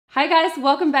Hi guys,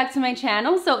 welcome back to my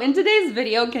channel. So in today's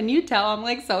video, can you tell I'm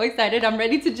like so excited? I'm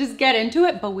ready to just get into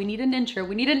it, but we need an intro.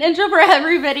 We need an intro for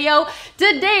every video.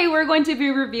 Today, we're going to be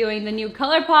reviewing the new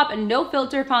Colourpop No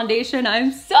Filter Foundation.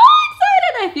 I'm so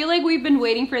excited. I feel like we've been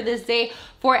waiting for this day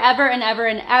forever and ever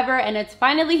and ever, and it's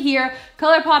finally here.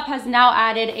 Colourpop has now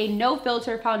added a no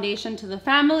filter foundation to the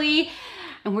family.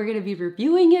 And we're gonna be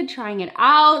reviewing it, trying it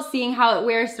out, seeing how it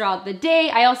wears throughout the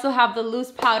day. I also have the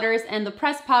loose powders and the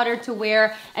pressed powder to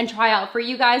wear and try out for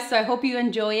you guys, so I hope you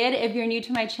enjoy it. If you're new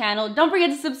to my channel, don't forget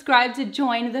to subscribe to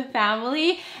join the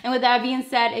family. And with that being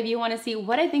said, if you wanna see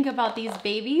what I think about these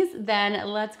babies, then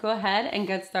let's go ahead and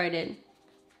get started.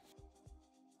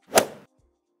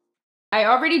 I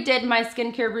already did my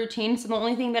skincare routine, so the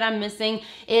only thing that I'm missing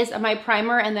is my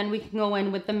primer, and then we can go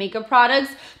in with the makeup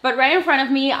products. But right in front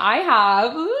of me, I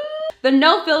have the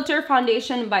No Filter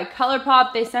Foundation by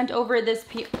Colourpop. They sent over this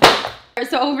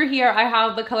So over here, I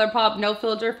have the Colourpop No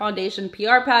Filter Foundation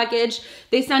PR package.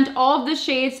 They sent all of the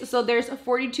shades, so there's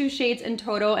 42 shades in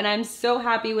total, and I'm so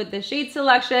happy with the shade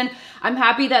selection. I'm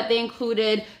happy that they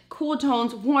included cool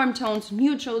tones, warm tones,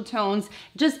 neutral tones,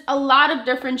 just a lot of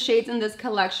different shades in this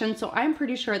collection. So I'm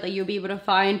pretty sure that you'll be able to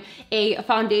find a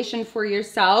foundation for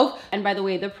yourself. And by the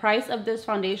way, the price of this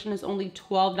foundation is only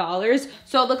 $12.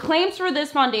 So the claims for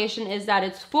this foundation is that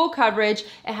it's full coverage,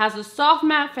 it has a soft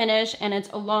matte finish, and it's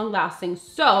a long lasting.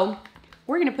 So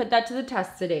we're gonna put that to the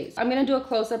test today. I'm gonna do a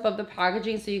close-up of the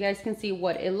packaging so you guys can see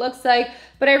what it looks like,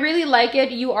 but I really like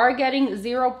it. You are getting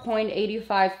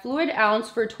 0.85 fluid ounce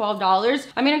for $12.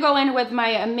 I'm gonna go in with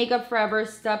my Makeup Forever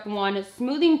Step 1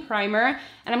 Smoothing Primer,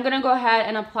 and I'm gonna go ahead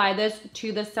and apply this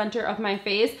to the center of my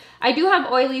face. I do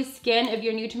have oily skin. If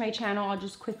you're new to my channel, I'll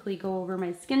just quickly go over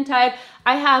my skin type.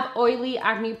 I have oily,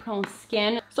 acne-prone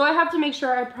skin, so I have to make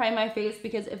sure I prime my face,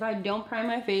 because if I don't prime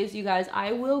my face, you guys,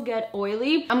 I will get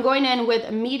oily. I'm going in with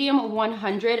medium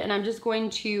 100, and I'm just going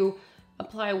to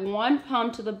apply one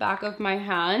pump to the back of my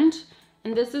hand.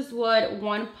 And this is what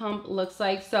one pump looks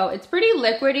like. So it's pretty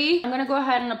liquidy. I'm gonna go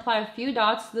ahead and apply a few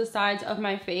dots to the sides of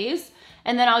my face.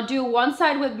 And then I'll do one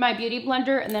side with my beauty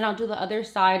blender, and then I'll do the other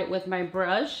side with my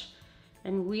brush.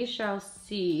 And we shall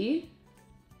see.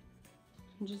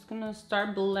 I'm just gonna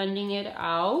start blending it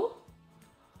out.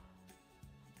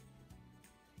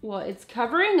 Well, it's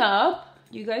covering up.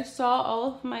 You guys saw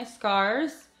all of my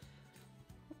scars.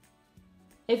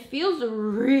 It feels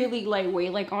really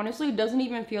lightweight. Like, honestly, it doesn't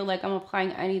even feel like I'm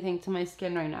applying anything to my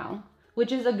skin right now,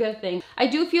 which is a good thing. I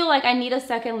do feel like I need a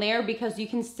second layer because you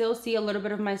can still see a little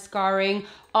bit of my scarring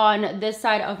on this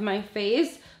side of my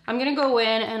face. I'm gonna go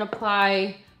in and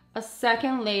apply a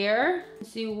second layer and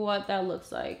see what that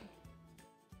looks like.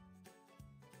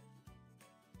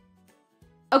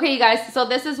 Okay, you guys, so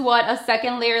this is what a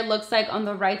second layer looks like on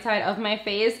the right side of my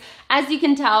face. As you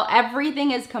can tell,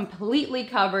 everything is completely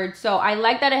covered. So I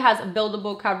like that it has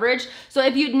buildable coverage. So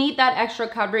if you need that extra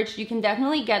coverage, you can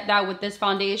definitely get that with this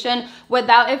foundation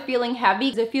without it feeling heavy.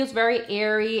 It feels very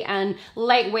airy and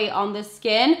lightweight on the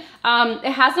skin.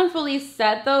 It hasn't fully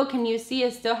set though. Can you see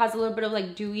it still has a little bit of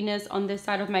like dewiness on this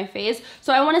side of my face?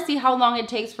 So I wanna see how long it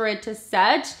takes for it to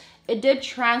set. It did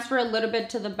transfer a little bit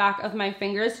to the back of my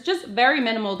fingers, just very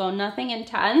minimal though, nothing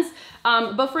intense.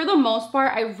 But for the most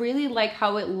part, I really like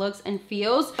how it looks and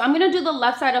feels. I'm gonna do the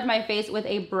left side of my face with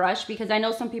a brush because I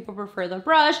know some people prefer the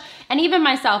brush, and even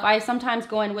myself, I sometimes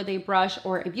go in with a brush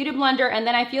or a beauty blender, and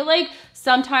then I feel like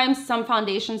sometimes some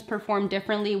foundations perform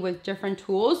differently with different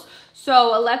tools.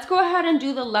 So let's go ahead and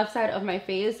do the left side of my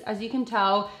face. As you can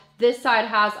tell, this side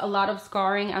has a lot of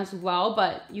scarring as well,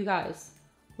 but you guys,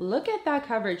 look at that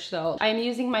coverage though. I'm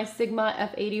using my Sigma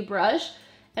F80 brush,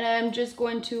 and I'm just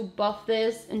going to buff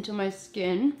this into my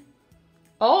skin.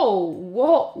 Oh,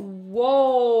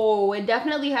 whoa. It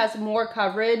definitely has more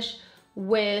coverage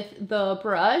with the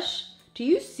brush. Do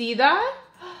you see that?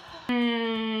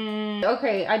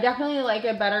 Okay, I definitely like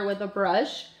it better with a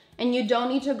brush, and you don't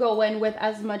need to go in with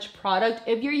as much product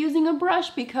if you're using a brush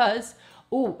because,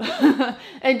 ooh,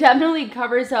 it definitely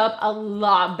covers up a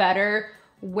lot better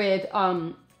with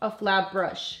a flat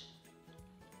brush.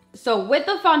 So with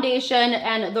the foundation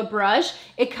and the brush,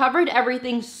 it covered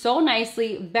everything so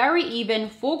nicely, very even,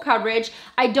 full coverage.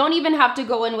 I don't even have to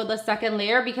go in with a second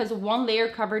layer because one layer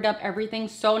covered up everything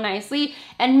so nicely.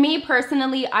 And me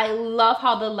personally, I love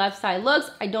how the left side looks.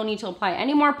 I don't need to apply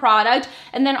any more product.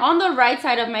 And then on the right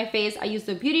side of my face, I used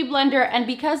a beauty blender, and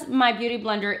because my beauty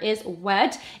blender is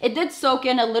wet, it did soak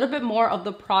in a little bit more of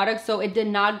the product, so it did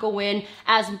not go in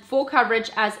as full coverage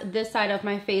as this side of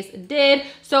my face did.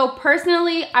 So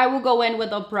personally, I will go in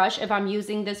with a brush if I'm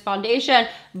using this foundation,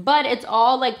 but it's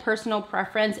all like personal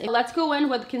preference. Let's go in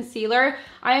with concealer.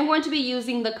 I am going to be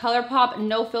using the Colourpop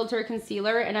No Filter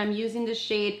Concealer, and I'm using the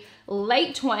shade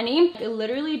Light 20. It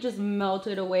literally just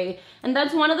melted away. And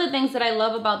that's one of the things that I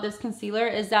love about this concealer,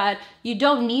 is that you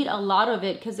don't need a lot of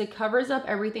it because it covers up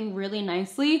everything really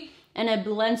nicely and it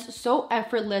blends so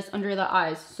effortless under the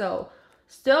eyes. So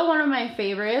still one of my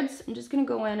favorites. I'm just gonna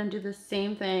go in and do the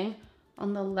same thing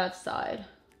on the left side.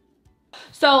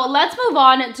 So let's move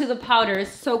on to the powders.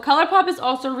 So Colourpop is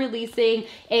also releasing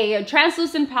a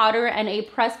translucent powder and a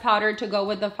pressed powder to go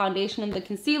with the foundation and the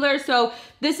concealer. So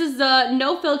this is the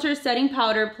No Filter Setting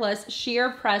Powder plus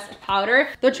Sheer Pressed Powder.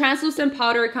 The translucent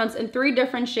powder comes in 3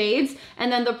 different shades, and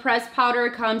then the pressed powder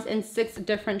comes in 6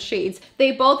 different shades.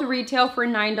 They both retail for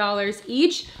 $9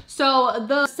 each. So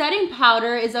the setting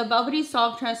powder is a velvety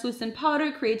soft translucent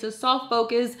powder, creates a soft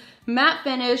focus matte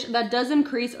finish that doesn't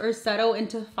crease or settle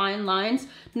into fine lines.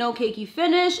 No cakey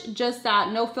finish, just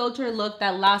that no filter look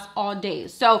that lasts all day.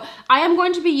 So I am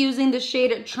going to be using the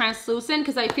shade Translucent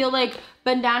because I feel like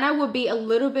Bandana would be a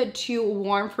little bit too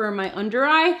warm for my under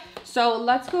eye. So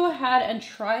let's go ahead and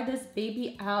try this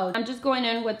baby out. I'm just going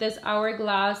in with this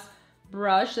Hourglass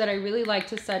brush that I really like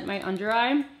to set my under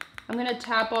eye. I'm gonna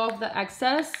tap off the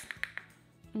excess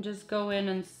and just go in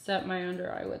and set my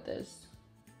under eye with this.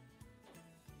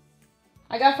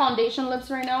 I got foundation lips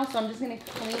right now, so I'm just gonna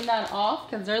clean that off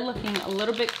because they're looking a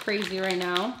little bit crazy right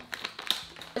now.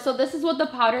 So this is what the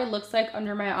powder looks like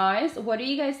under my eyes. What do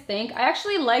you guys think? I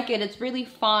actually like it. It's really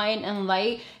fine and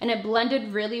light, and it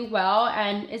blended really well,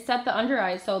 and it set the under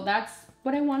eye, so that's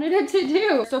what I wanted it to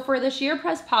do. So for the sheer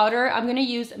pressed powder, I'm gonna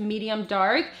use medium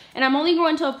dark, and I'm only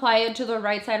going to apply it to the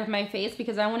right side of my face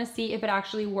because I wanna see if it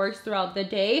actually works throughout the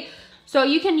day. So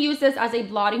you can use this as a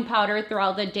blotting powder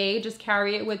throughout the day. Just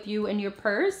carry it with you in your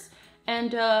purse,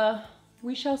 and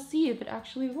we shall see if it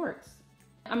actually works.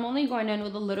 I'm only going in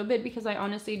with a little bit because I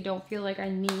honestly don't feel like I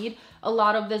need a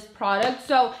lot of this product.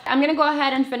 So I'm gonna go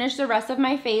ahead and finish the rest of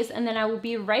my face, and then I will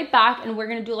be right back and we're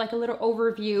gonna do like a little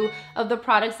overview of the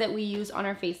products that we use on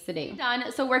our face today.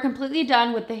 Done. So we're completely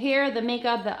done with the hair, the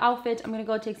makeup, the outfit. I'm gonna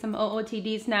go take some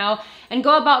OOTDs now and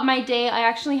go about my day. I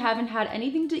actually haven't had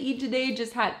anything to eat today,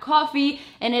 just had coffee,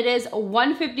 and it is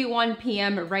 1:51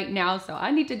 p.m. right now, so I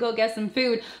need to go get some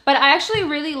food. But I actually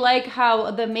really like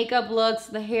how the makeup looks,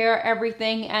 the hair,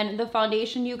 everything, and the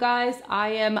foundation, you guys, I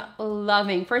am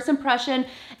loving. First impression,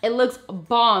 it looks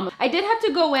bomb. I did have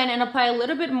to go in and apply a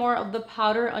little bit more of the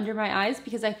powder under my eyes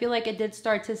because I feel like it did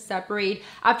start to separate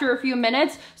after a few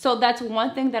minutes. So that's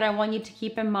one thing that I want you to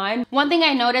keep in mind. One thing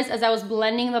I noticed as I was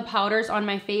blending the powders on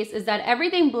my face is that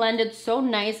everything blended so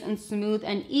nice and smooth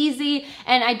and easy,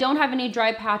 and I don't have any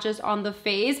dry patches on the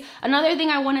face. Another thing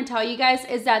I want to tell you guys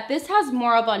is that this has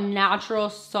more of a natural,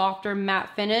 softer matte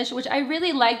finish, which I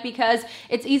really like because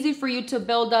it's easy for you to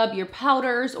build up your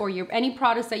powders or your any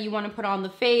products that you want to put on the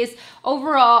face.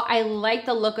 Overall, I like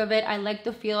the look of it. I like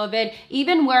the feel of it.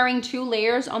 Even wearing 2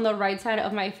 layers on the right side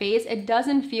of my face, it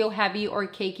doesn't feel heavy or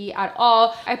cakey at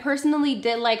all. I personally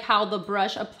did like how the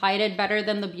brush applied it better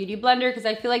than the Beauty Blender because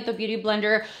I feel like the Beauty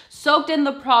Blender soaked in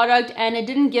the product and it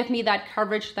didn't give me that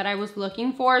coverage that I was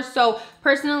looking for. So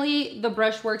personally, the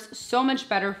brush works so much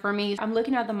better for me. I'm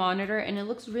looking at the monitor and it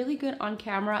looks really good on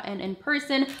camera and in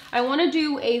person. I want to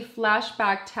do a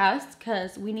flashback test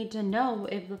because we need to know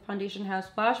if the foundation has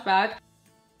flashback.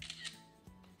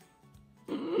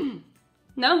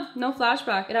 No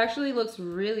flashback. It actually looks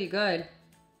really good.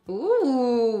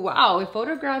 Ooh, wow, it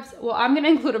photographs. Well, I'm gonna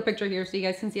include a picture here so you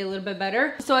guys can see a little bit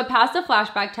better. So I passed the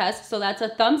flashback test, so that's a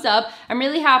thumbs up. I'm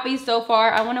really happy so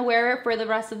far. I wanna wear it for the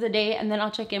rest of the day, and then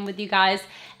I'll check in with you guys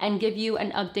and give you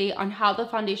an update on how the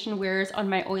foundation wears on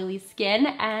my oily skin.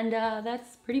 And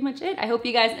that's pretty much it. I hope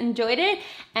you guys enjoyed it,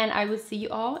 and I will see you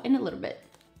all in a little bit.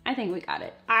 I think we got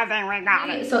it. I think we got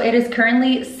it. So it is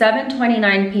currently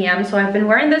 7:29 p.m. So I've been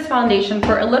wearing this foundation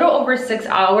for a little over 6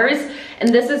 hours, and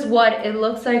this is what it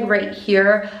looks like right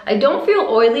here. I don't feel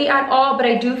oily at all, but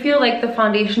I do feel like the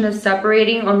foundation is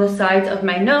separating on the sides of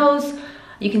my nose.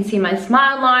 You can see my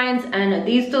smile lines, and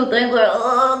these 2 things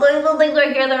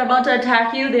right here that are about to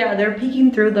attack you. They're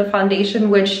peeking through the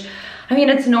foundation, which, I mean,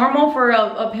 it's normal for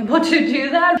a pimple to do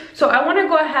that. So I want to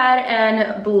go ahead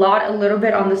and blot a little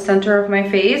bit on the center of my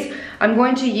face. I'm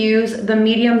going to use the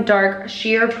medium dark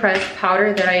sheer pressed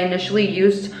powder that I initially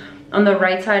used on the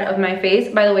right side of my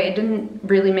face. By the way, it didn't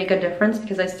really make a difference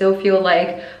because I still feel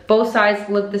like both sides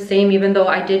look the same, even though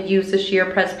I did use the sheer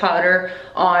pressed powder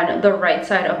on the right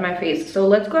side of my face. So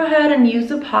let's go ahead and use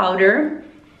the powder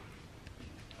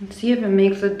and see if it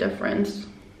makes a difference.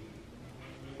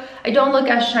 I don't look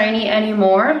as shiny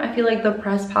anymore. I feel like the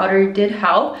pressed powder did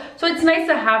help. So it's nice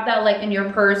to have that like in your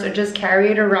purse or just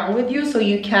carry it around with you, so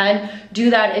you can do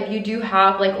that if you do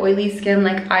have like oily skin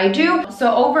like I do.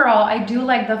 So overall, I do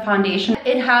like the foundation.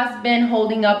 It has been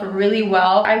holding up really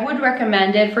well. I would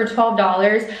recommend it for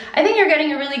 $12. I think you're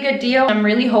getting a really good deal. I'm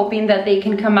really hoping that they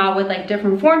can come out with like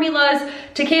different formulas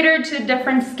to cater to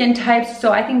different skin types.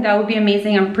 So I think that would be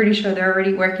amazing. I'm pretty sure they're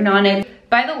already working on it.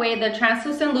 By the way, the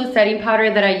translucent loose setting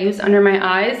powder that I use under my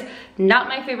eyes, not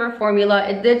my favorite formula.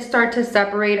 It did start to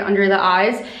separate under the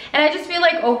eyes, and I just feel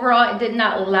like overall it did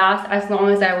not last as long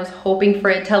as I was hoping for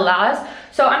it to last.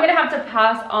 So I'm gonna have to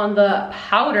pass on the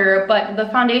powder, but the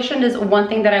foundation is one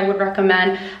thing that I would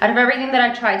recommend out of everything that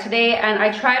I tried today. And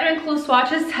I try to include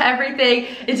swatches to everything.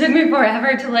 It took me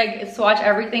forever to like swatch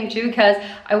everything too, because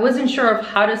I wasn't sure of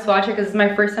how to swatch it, because it's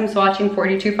my first time swatching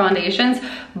 42 foundations.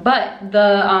 But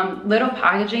the little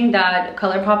packaging that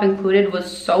Colourpop included was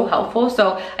so helpful.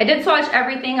 So I did swatch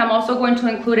everything. I'm also going to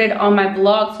include it on my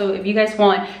blog. So if you guys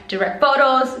want direct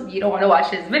photos, you don't want to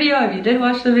watch this video. If you did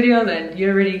watch the video, then you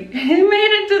already made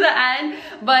it to the end.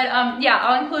 But yeah,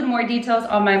 I'll include more details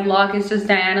on my blog. It's just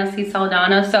Diana C.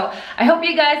 Saldana. So I hope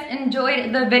you guys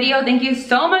enjoyed the video. Thank you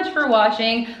so much for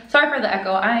watching. Sorry for the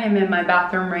echo. I am in my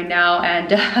bathroom right now,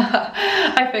 and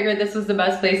I figured this was the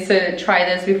best place to try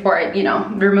this before I, you know,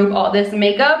 remove all this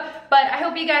makeup. But I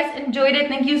hope you guys enjoyed it.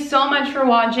 Thank you so much for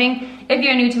watching. If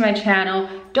you're new to my channel,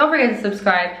 don't forget to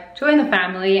subscribe, join the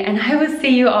family, and I will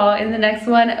see you all in the next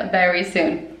one very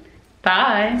soon.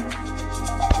 Bye.